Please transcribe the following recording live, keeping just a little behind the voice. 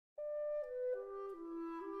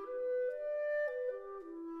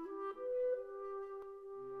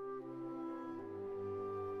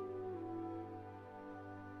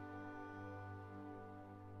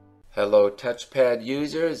Hello touchpad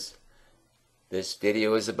users. This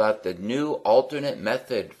video is about the new alternate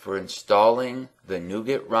method for installing the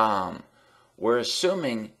NuGet ROM. We're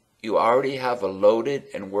assuming you already have a loaded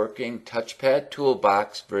and working touchpad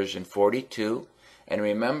toolbox version 42, and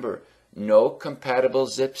remember, no compatible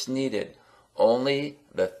zips needed, only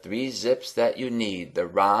the 3 zips that you need, the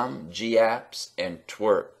ROM, GApps, and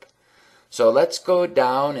twerp. So let's go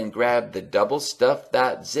down and grab the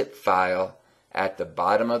doublestuff.zip file at the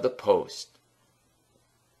bottom of the post.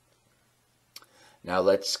 Now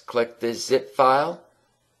let's click this zip file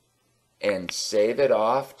and save it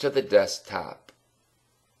off to the desktop.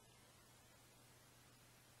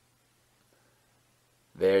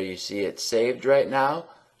 There you see it saved right now.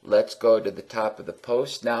 Let's go to the top of the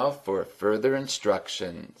post now for further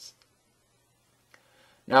instructions.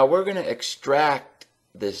 Now we're going to extract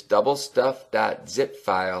this doublestuff.zip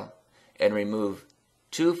file and remove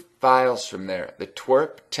 2 files from there, the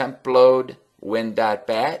twerp tempload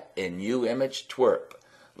win.bat and uimage twerp.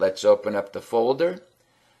 Let's open up the folder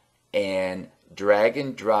and drag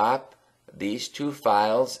and drop these 2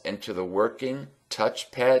 files into the working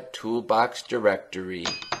touchpad toolbox directory.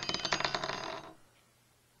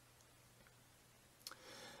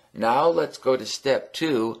 Now let's go to step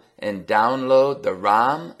 2 and download the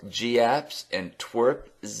ROM, GApps, and twerp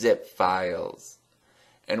zip files.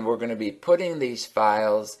 And we're going to be putting these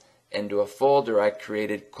files into a folder I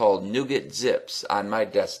created called NuGet Zips on my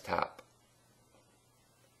desktop.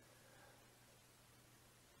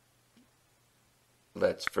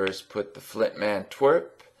 Let's first put the Flintman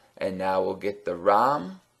twerp, and now we'll get the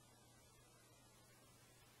ROM.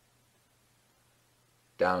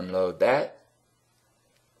 Download that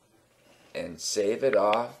and save it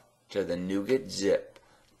off to the NuGet zip.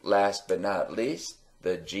 Last but not least,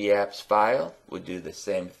 the GApps file will do the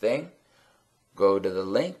same thing. Go to the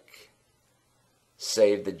link,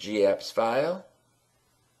 save the GApps file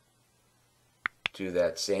to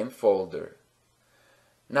that same folder.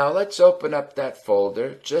 Now let's open up that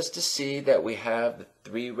folder just to see that we have the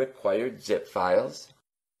 3 required zip files.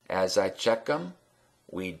 As I check them,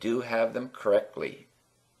 we do have them correctly.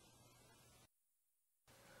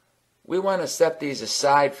 We want to set these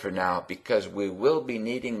aside for now because we will be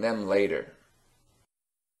needing them later.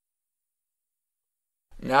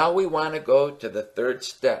 Now we want to go to the 3rd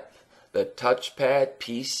step, the touchpad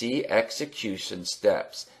PC execution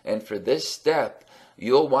steps. And for this step,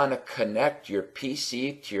 you'll want to connect your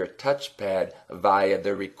PC to your touchpad via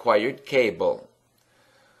the required cable.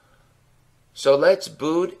 So let's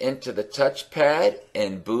boot into the touchpad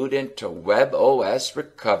and boot into WebOS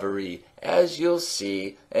Recovery. As you'll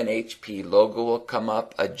see, an HP logo will come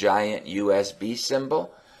up, a giant USB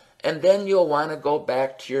symbol, and then you'll want to go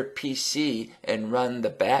back to your PC and run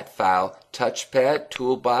the bat file touchpad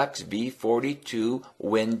toolbox v42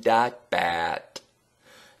 win.bat.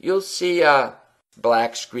 You'll see a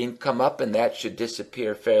black screen come up, and that should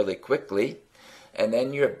disappear fairly quickly. And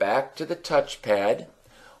then you're back to the touchpad,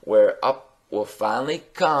 where up will finally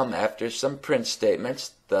come, after some print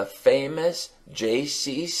statements, the famous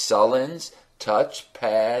J.C. Sullins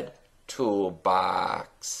touchpad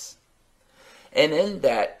toolbox. And in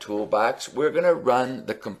that toolbox, we're going to run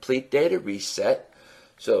the complete data reset.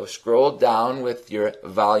 So scroll down with your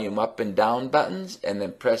volume up and down buttons and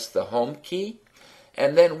then press the home key.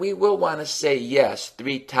 And then we will want to say yes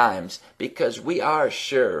 3 times because we are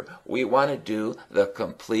sure we want to do the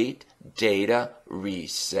complete data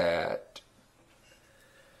reset.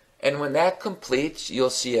 And when that completes, you'll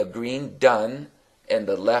see a green done in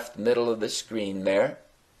the left middle of the screen there.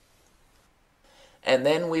 And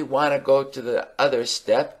then we want to go to the other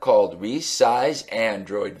step called resize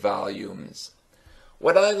Android volumes.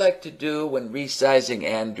 What I like to do when resizing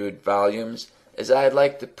Android volumes is I'd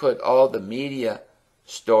like to put all the media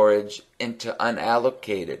storage into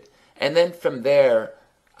unallocated. And then from there,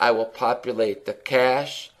 I will populate the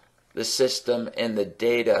cache, the system, and the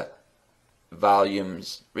data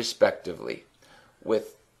volumes respectively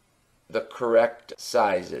with the correct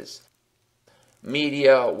sizes.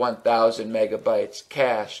 Media 1000 megabytes,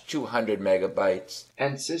 cache 200 megabytes,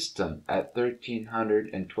 and system at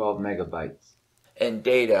 1312 megabytes. And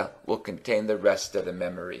data will contain the rest of the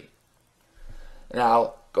memory.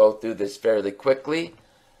 Now go through this fairly quickly.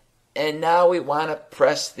 And now we want to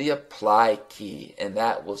press the apply key, and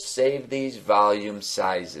that will save these volume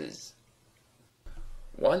sizes.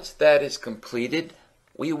 Once that is completed,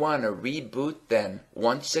 we want to reboot then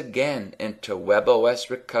once again into WebOS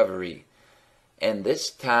Recovery. And this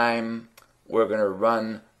time we're going to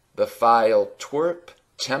run the file twerp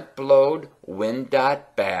tempload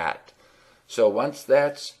win.bat. So once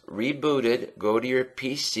that's rebooted, go to your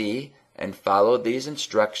PC and follow these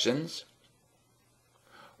instructions,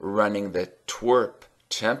 running the twerp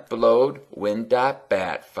temp load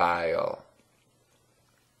win.bat file.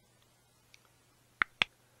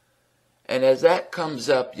 And as that comes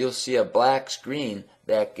up, you'll see a black screen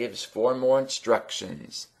that gives 4 more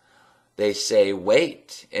instructions. They say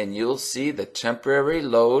wait, and you'll see the temporary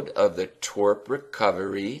load of the twerp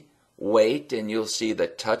recovery. Wait, and you'll see the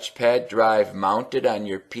touchpad drive mounted on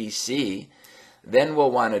your PC. Then we'll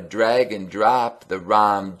want to drag and drop the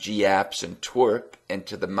ROM, GApps, and twerp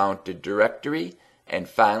into the mounted directory, and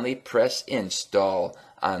finally press install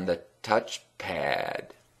on the touchpad.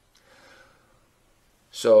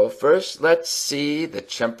 So first let's see the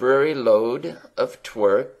temporary load of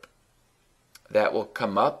twerp. That will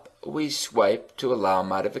come up. We swipe to allow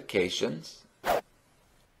modifications.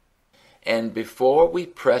 And before we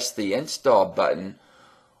press the install button,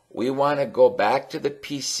 we want to go back to the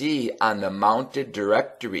PC on the mounted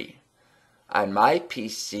directory. On my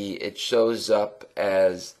PC, it shows up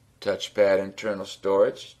as touchpad internal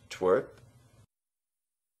storage, twerp.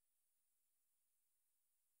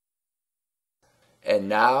 And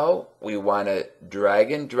now we want to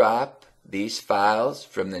drag and drop these files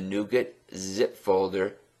from the NuGet zip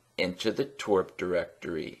folder into the twerp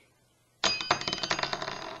directory.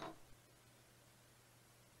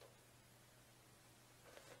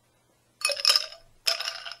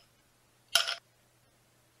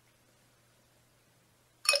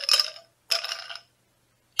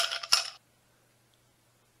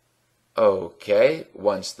 Okay,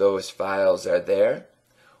 once those files are there,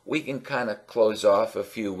 we can kind of close off a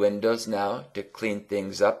few windows now to clean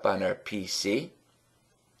things up on our PC.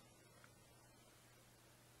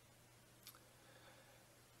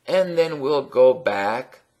 And then we'll go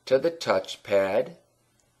back to the touchpad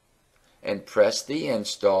and press the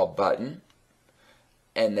install button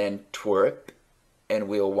and then twerp, and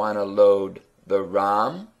we'll want to load the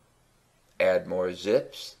ROM, add more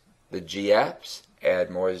zips, the GApps, add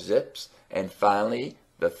more zips, and finally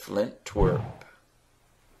the Flint twerp.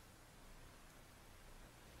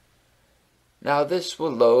 Now this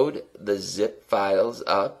will load the zip files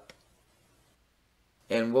up,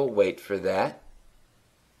 and we'll wait for that.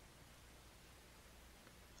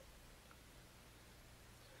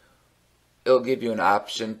 It'll give you an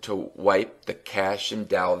option to wipe the cache in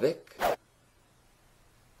dalvik.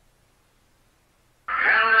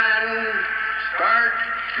 Gentlemen, start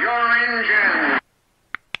your engine.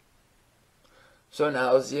 So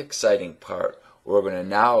now is the exciting part. We're going to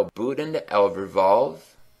now boot into Elvervolve.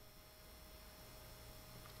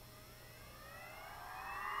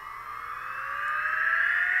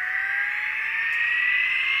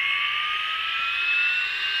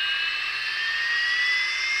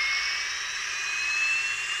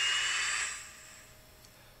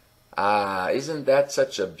 Ah, isn't that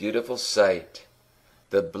such a beautiful sight?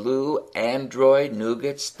 The blue Android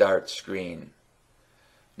NuGet start screen.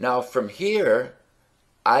 Now from here,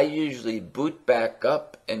 I usually boot back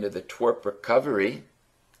up into the twerp recovery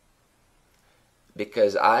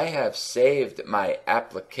because I have saved my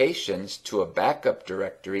applications to a backup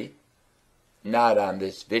directory, not on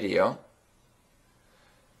this video.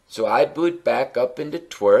 So I boot back up into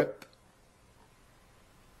twerp.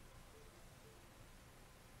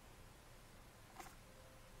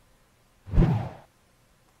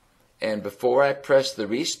 And before I press the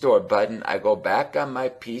restore button, I go back on my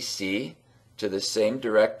PC to the same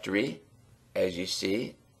directory, as you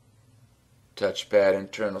see, touchpad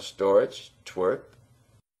internal storage, twerp.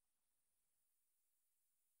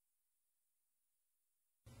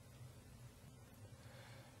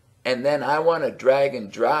 And then I want to drag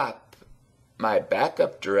and drop my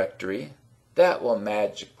backup directory. That will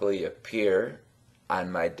magically appear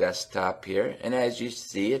on my desktop here. And as you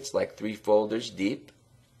see, it's like 3 folders deep.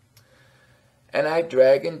 And I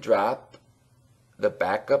drag and drop the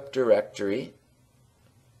backup directory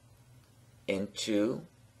into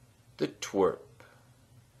the twerp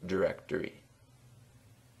directory.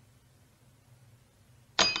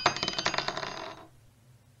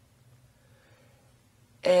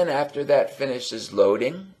 And after that finishes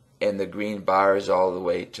loading, and the green bar is all the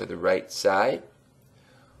way to the right side,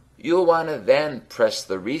 you'll want to then press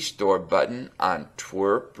the restore button on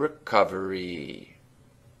twerp recovery.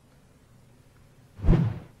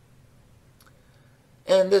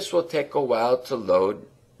 And this will take a while to load,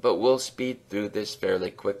 but we'll speed through this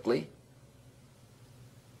fairly quickly.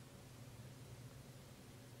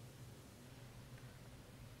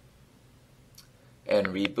 And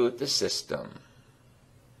reboot the system.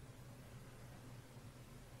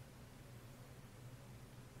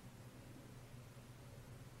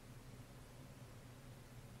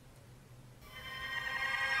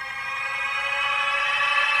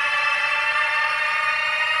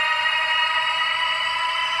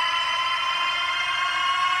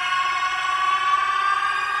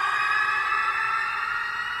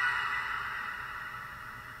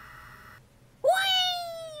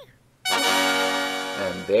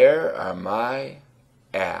 And there are my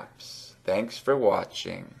apps. Thanks for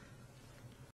watching.